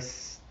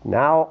Mitzvahs.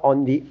 Now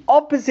on the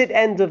opposite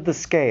end of the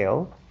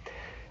scale,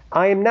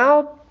 I am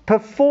now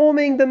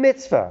performing the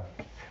mitzvah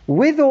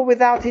with or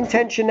without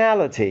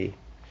intentionality.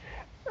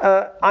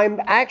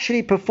 I'm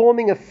actually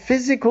performing a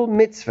physical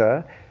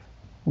mitzvah.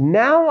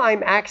 Now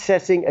I'm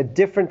accessing a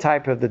different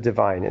type of the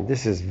divine, and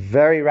this is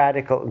very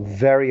radical,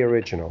 very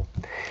original.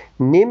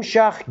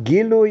 Nimshach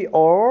gilui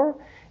or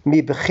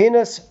mi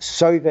bechinas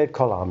soivev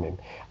kol almim.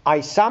 I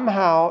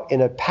somehow,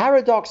 in a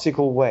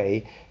paradoxical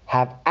way,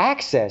 have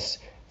access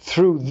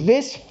through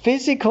this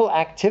physical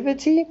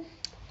activity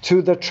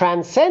to the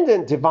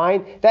transcendent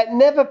divine that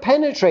never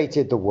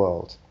penetrated the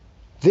world.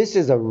 This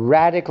is a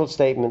radical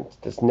statement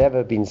that's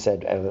never been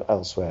said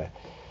elsewhere,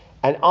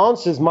 and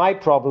answers my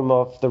problem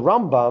of the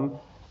Rambam.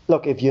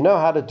 Look, if you know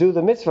how to do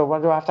the mitzvah,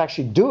 why do I have to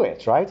actually do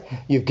it, right?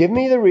 You've given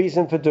me the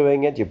reason for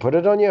doing it. You put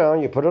it on your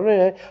own. You put it on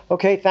your own.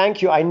 Okay,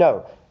 thank you. I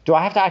know. Do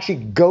I have to actually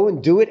go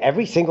and do it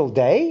every single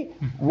day?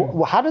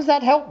 How does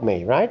that help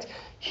me, right?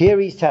 Here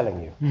he's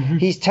telling you.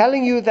 He's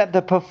telling you that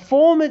the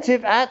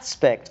performative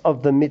aspect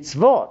of the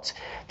mitzvot,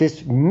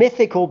 this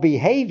mythical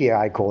behavior,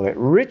 I call it,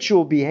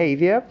 ritual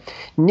behavior,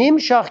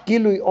 nimshach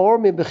gilui or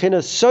mi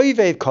bechinas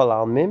soivev kol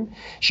almim,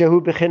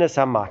 shehu bechinas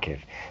hamakiv.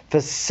 For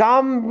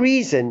some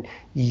reason,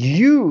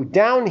 you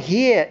down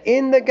here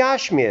in the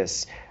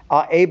Gashmias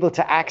are able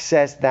to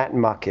access that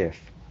makif.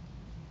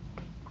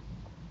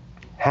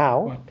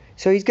 How?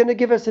 So he's going to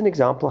give us an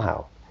example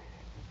how.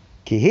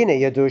 The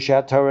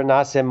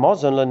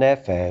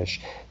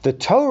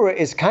Torah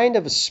is kind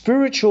of a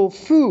spiritual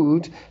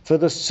food for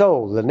the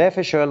soul, the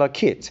nefesh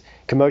elokit.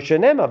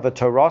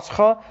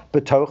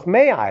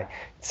 It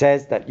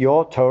says that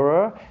your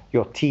Torah,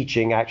 your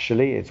teaching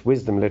actually, it's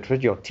wisdom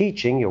literature, your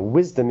teaching, your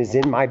wisdom is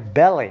in my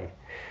belly.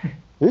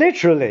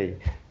 Literally.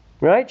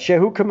 Right?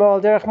 Shehu kamal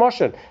derech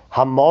moshe.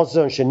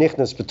 Hamazon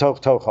shenichnas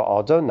b'toch tocha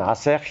ado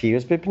nasech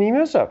chiyus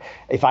b'pnimiuso.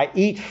 If I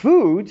eat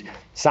food,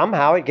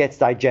 somehow it gets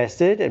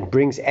digested and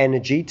brings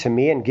energy to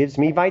me and gives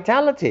me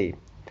vitality.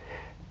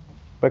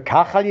 But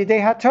kach al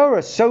yidei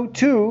haTorah. So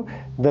too,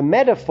 the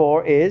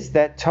metaphor is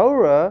that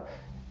Torah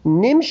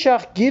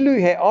nimshach gilu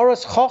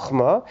he'oros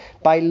chochma.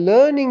 By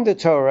learning the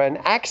Torah and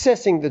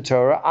accessing the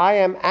Torah, I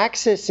am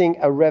accessing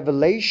a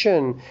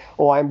revelation,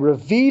 or I'm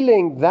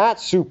revealing that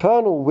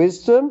supernal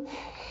wisdom.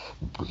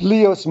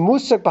 Lios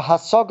musak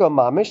b'hasaga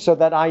mamish, so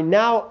that I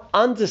now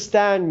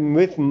understand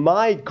with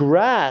my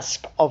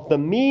grasp of the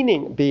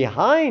meaning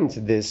behind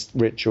this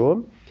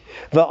ritual.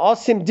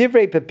 V'asim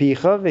divrei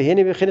pepicha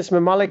v'hini b'chinas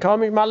memalei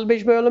kalmish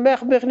malbish be'olamech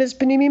b'chinas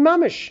pnimi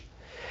mamish.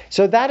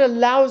 So that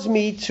allows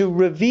me to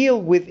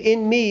reveal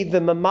within me the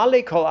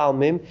mamalei kol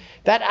almim,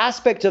 that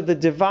aspect of the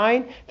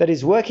divine that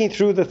is working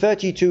through the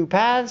 32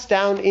 paths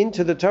down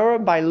into the Torah.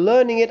 By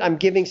learning it, I'm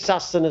giving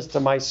sustenance to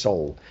my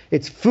soul.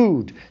 It's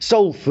food,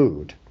 soul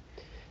food.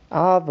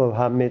 Avo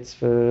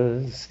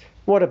ha-mitzvahs.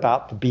 What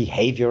about the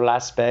behavioral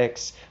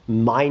aspects,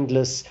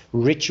 mindless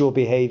ritual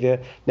behavior?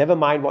 Never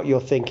mind what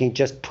you're thinking,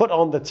 just put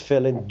on the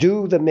tefillin,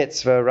 do the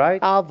mitzvah, right?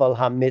 Aval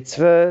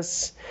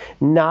ha-mitzvahs,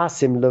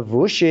 nasim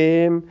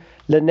levushim,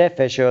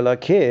 lenefesh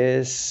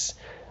olakis.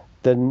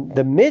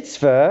 The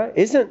mitzvah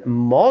isn't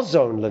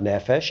mozon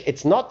lenefesh.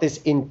 It's not this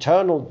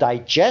internal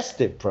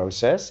digestive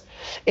process.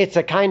 It's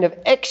a kind of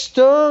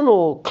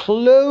external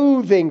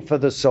clothing for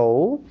the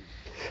soul.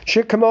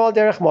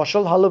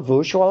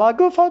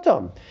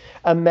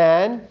 A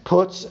man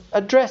puts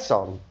a dress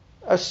on,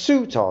 a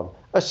suit on,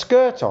 a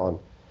skirt on.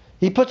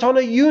 He puts on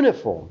a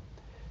uniform.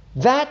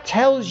 That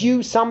tells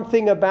you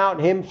something about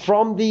him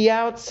from the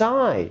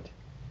outside.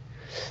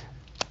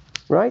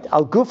 Right?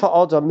 Al gufa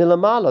adam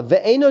milamala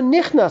ve'eno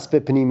nichnas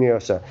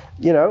bepnimiosa.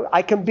 You know,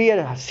 I can be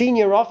a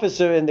senior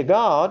officer in the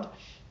guard,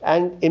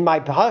 and in my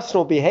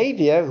personal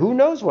behavior, who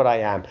knows what I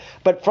am?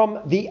 But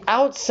from the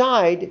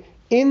outside,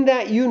 in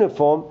that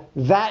uniform,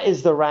 that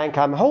is the rank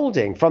I'm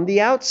holding from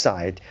the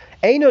outside.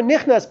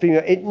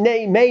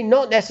 It may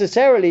not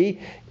necessarily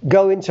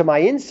go into my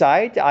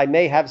inside. I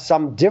may have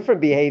some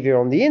different behavior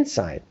on the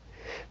inside.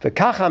 This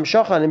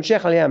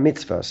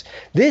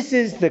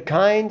is the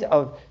kind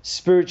of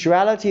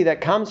spirituality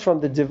that comes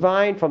from the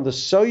divine, from the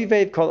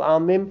Soivev Kol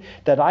Almim,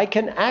 that I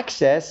can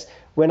access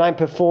when I'm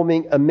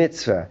performing a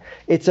mitzvah.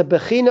 It's a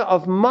bechina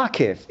of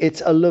makif.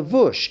 It's a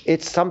levush.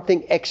 It's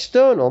something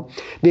external.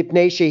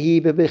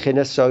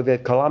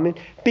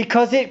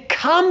 Because it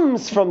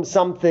comes from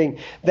something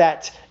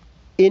that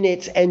in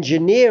its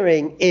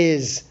engineering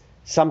is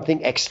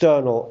something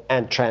external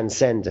and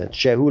transcendent.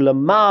 It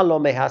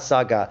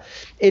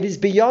is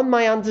beyond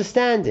my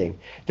understanding.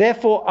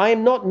 Therefore, I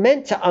am not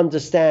meant to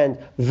understand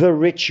the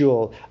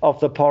ritual of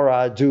the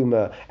Porah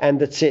Aduma and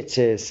the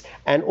tzitzis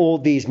and all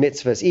these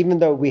mitzvahs, even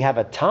though we have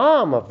a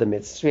ta'am of the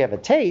mitzvahs, we have a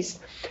taste,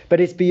 but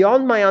it's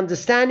beyond my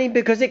understanding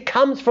because it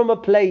comes from a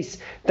place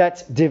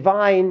that's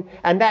divine,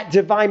 and that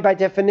divine by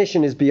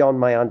definition is beyond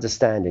my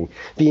understanding.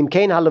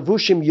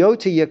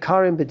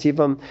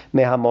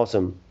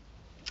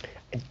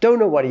 I don't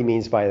know what he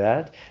means by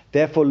that.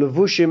 Therefore,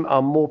 levushim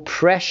are more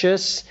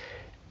precious,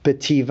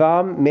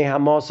 betivam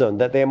mehamazon,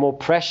 that they are more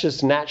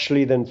precious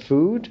naturally than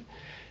food.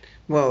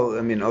 Well,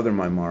 I mean, other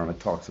Maimarim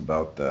talks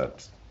about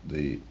that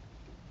the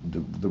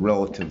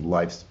relative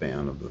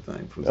lifespan of the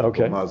thing. For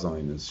example,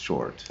 mazon is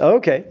short.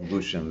 Okay.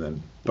 Levushim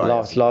then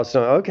last.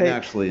 Okay. And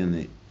actually,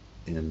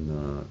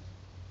 in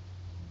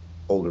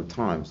older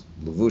times,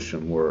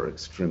 levushim were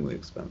extremely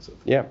expensive.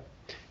 Yeah.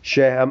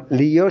 They are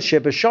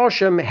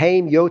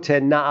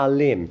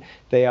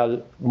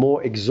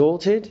more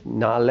exalted,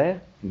 na'aleh.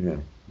 Yeah.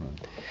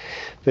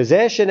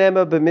 וזה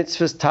שנאמר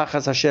במצוות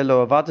תחת אשר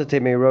לא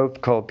עבדתם מרוב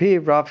כל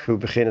פיו רב הוא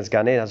בחינת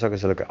גן עדן.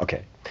 אוקיי.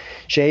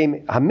 שהם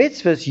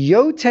המצוות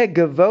יותר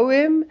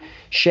גבוהים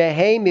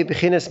שהם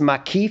מבחינת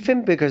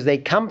מקיפים because they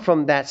come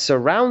from that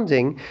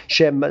surrounding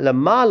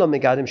שלמעלה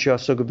מגדם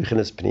שעסוקו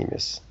בחינת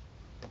פנימיוס.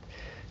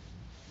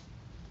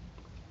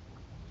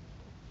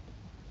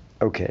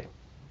 Okay.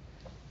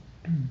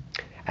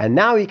 And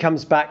now he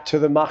comes back to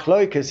the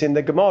machlokas in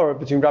the Gemara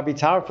between Rabbi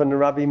Tarfon and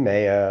Rabbi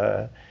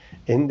Meir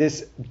in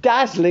this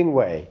dazzling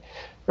way.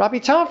 Rabbi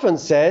Tarfon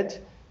said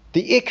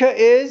the ikka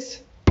is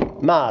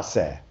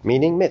maaseh,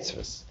 meaning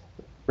mitzvahs.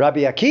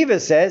 Rabbi Akiva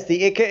says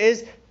the ikka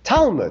is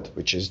Talmud,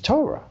 which is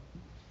Torah.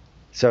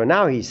 So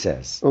now he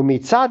says,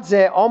 Umitzad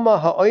ze oma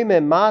ha'oime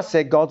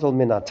maaseh godol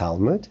min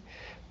ha-Talmud.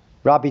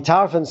 Rabbi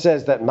Tarfon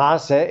says that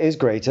maaseh is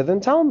greater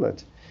than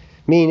Talmud,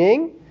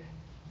 meaning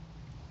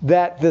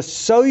that the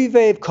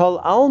Sovev Kol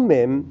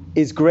Almim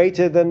is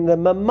greater than the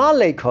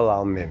Mamale Kol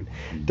Almim.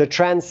 The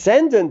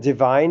transcendent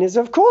divine is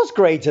of course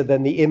greater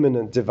than the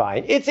immanent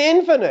divine. It's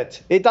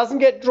infinite. It doesn't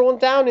get drawn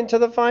down into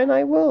the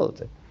finite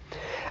world.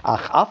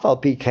 Ach Afal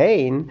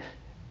Pikein,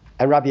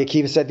 and Rabbi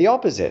Akiva said the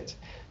opposite.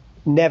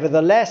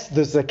 Nevertheless,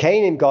 the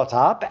Zakanim got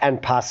up and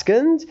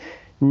paskened,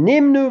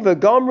 Nimnu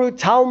v'gomru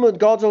Talmud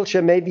Godol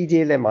shemevi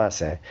di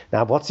lemaseh.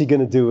 Now what's he going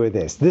to do with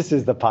this? This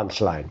is the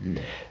punchline.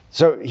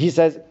 So he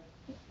says,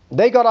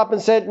 they got up and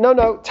said,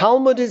 no,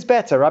 Talmud is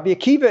better. Rabbi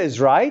Akiva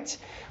is right.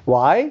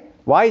 Why?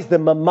 Why is the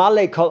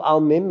Mamale Kol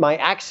Almim, my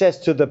access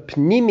to the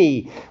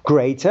Pnimi,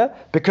 greater?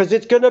 Because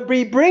it's going to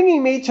be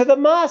bringing me to the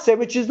Maaseh,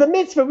 which is the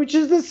mitzvah, which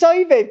is the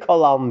Sovev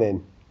Kol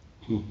Almim.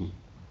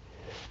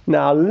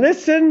 Now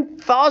listen,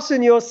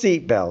 fasten your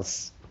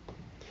seatbelts.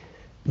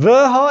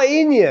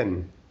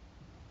 V'ha'inyan.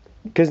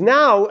 Because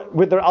now,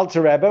 with the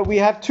Alter Rebbe, we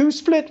have two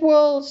split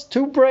worlds,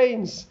 two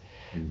brains.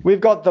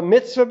 We've got the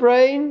mitzvah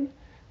brain,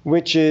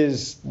 which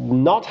is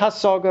not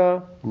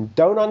hasoga,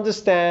 don't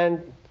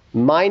understand,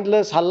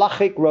 mindless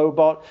halachic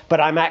robot, but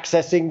I'm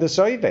accessing the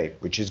sovev,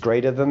 which is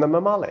greater than the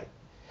mamale.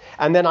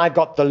 And then I've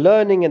got the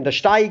learning and the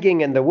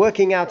steiging and the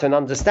working out and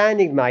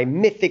understanding my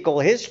mythical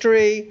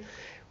history,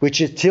 which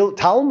is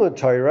Talmud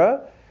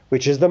Torah,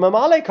 which is the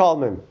mamale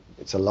kolmim.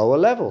 It's a lower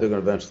level. They're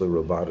going to eventually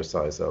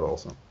roboticize that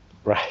also.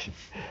 Right.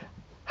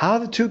 How are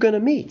the two going to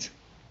meet?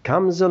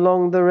 Comes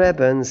along the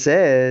Rebbe and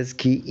says,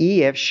 Ki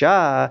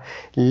efshar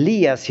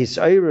lias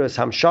hisoirus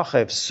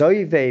hamshochev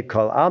soivev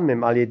kol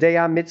amim al yedei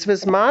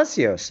mitzvahs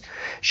maasios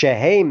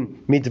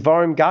shehem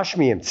midvarim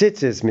gashmiyim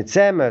tzitzis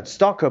mitzemer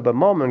tzedakah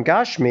b'mamon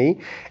gashmi.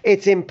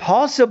 It's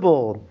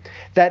impossible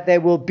that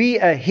there will be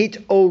a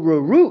hit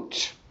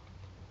orurut,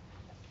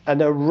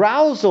 an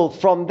arousal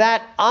from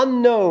that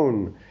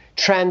unknown,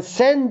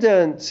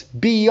 transcendent,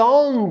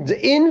 beyond,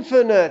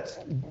 infinite,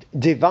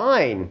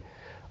 divine,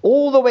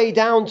 all the way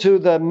down to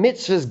the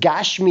mitzvahs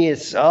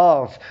gashmias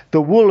of the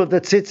wool of the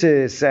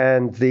tzitzis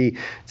and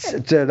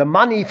the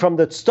money from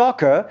the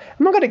tzedakah.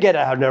 I'm not going to get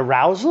an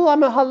arousal.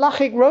 I'm a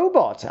halachic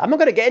robot. I'm not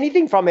going to get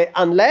anything from it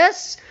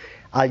unless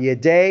al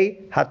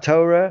yedei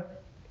haTorah,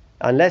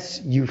 unless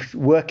you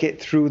work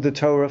it through the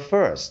Torah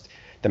first.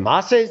 The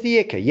Maaseh is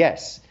the Ikka,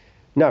 yes.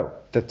 No,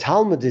 the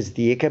Talmud is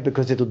the Ikka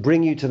because it'll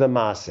bring you to the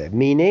Maaseh,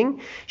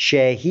 meaning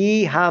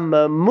shehi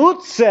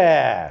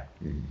hamamutzeh.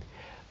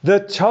 The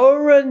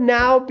Torah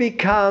now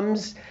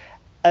becomes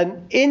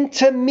an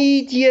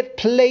intermediate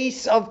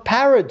place of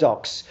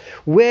paradox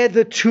where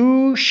the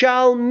two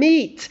shall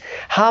meet.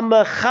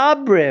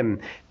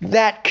 Hamachabrim,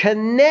 that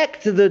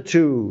connect the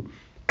two.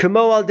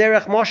 Kamo al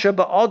derech Moshe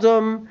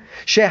ba'odom,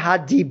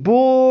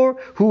 shehadibur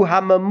hu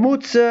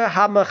hamamutza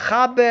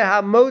hamachaber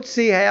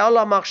hamotzi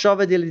he'olam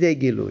machshava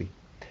d'lidei gilui.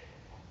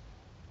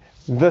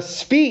 The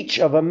speech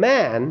of a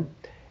man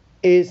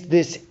is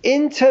this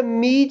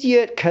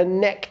intermediate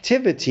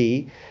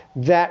connectivity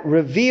that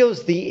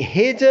reveals the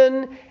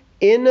hidden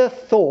inner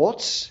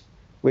thoughts,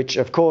 which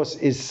of course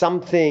is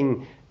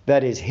something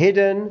that is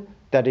hidden,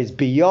 that is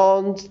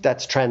beyond,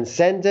 that's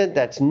transcendent,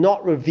 that's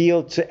not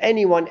revealed to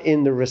anyone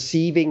in the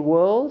receiving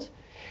world,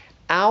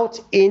 out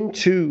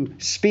into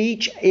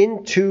speech,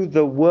 into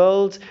the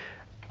world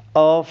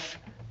of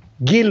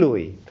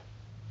Gilui,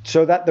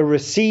 so that the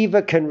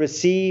receiver can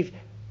receive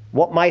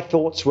what my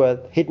thoughts were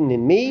hidden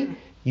in me.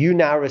 You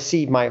now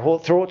receive my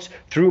thoughts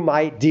through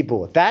my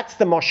dibur. That's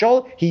the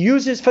mashal he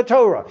uses for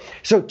Torah.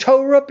 So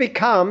Torah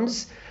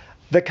becomes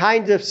the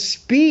kind of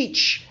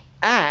speech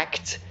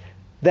act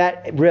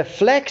that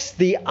reflects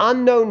the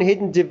unknown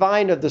hidden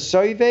divine of the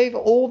Sovev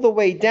all the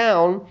way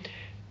down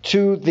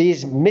to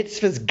these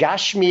mitzvahs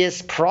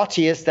gashmias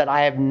proteus that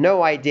I have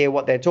no idea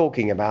what they're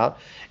talking about.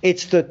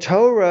 It's the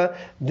Torah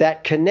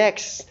that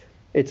connects,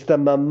 it's the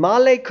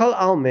mamale kol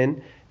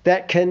almin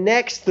that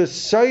connects the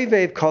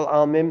Sovev kol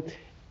almin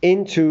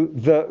into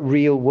the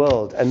real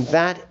world. And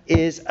that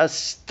is a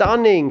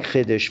stunning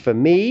chiddush for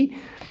me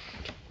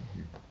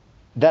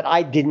that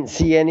I didn't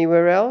see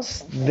anywhere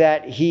else,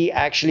 that he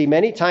actually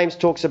many times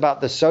talks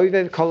about the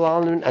Sovev Kol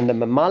Almim and the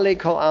Mamale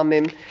Kol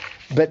Almim,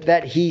 but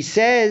that he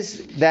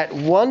says that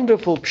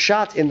wonderful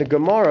pshat in the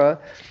Gemara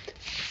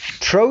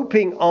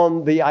troping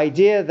on the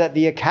idea that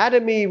the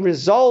academy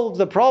resolved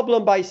the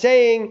problem by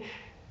saying,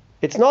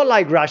 it's not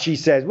like Rashi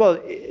says, well,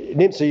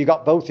 Nimsa, you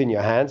got both in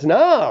your hands.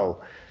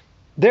 No.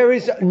 There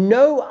is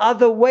no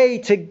other way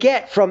to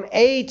get from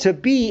A to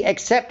B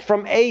except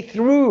from A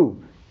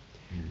through.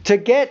 To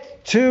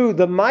get to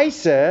the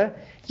Maisa,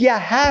 you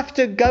have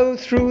to go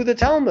through the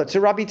Talmud. So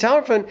Rabbi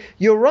Tarfon,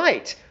 you're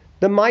right.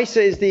 The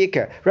Maisa is the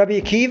Ikar. Rabbi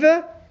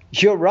Akiva,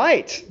 you're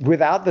right.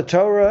 Without the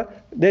Torah,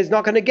 there's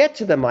not going to get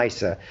to the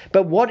Maisa.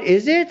 But what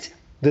is it?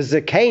 The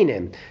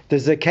Zakanim. The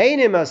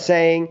Zakanim are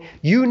saying,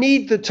 you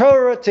need the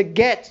Torah to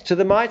get to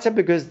the Maisa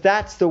because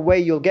that's the way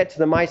you'll get to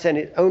the Maisa, and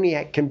it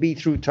only can be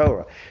through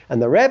Torah.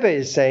 And the Rebbe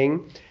is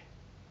saying,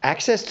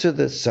 access to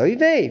the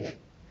Soivev.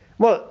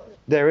 Well,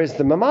 there is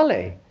the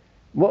Mamale.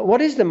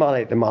 What is the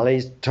Male? The Male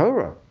is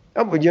Torah.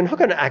 Oh, but you're not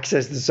going to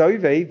access the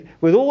Soivev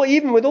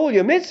even with all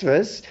your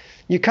mitzvahs.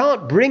 You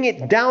can't bring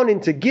it down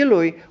into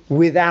Gilui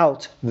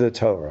without the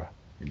Torah.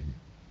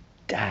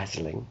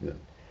 Dazzling. Yeah.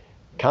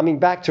 Coming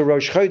back to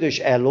Rosh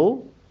Chodesh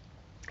Elul,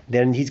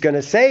 then he's going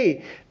to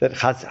say that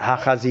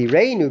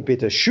Hachazirenu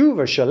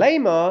b'teshuva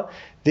shalema,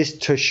 this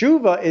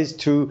teshuva is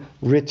to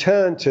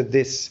return to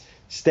this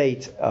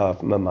state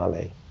of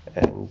Mamale.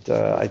 And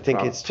I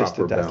think it's just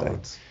a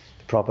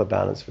proper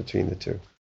balance between the two.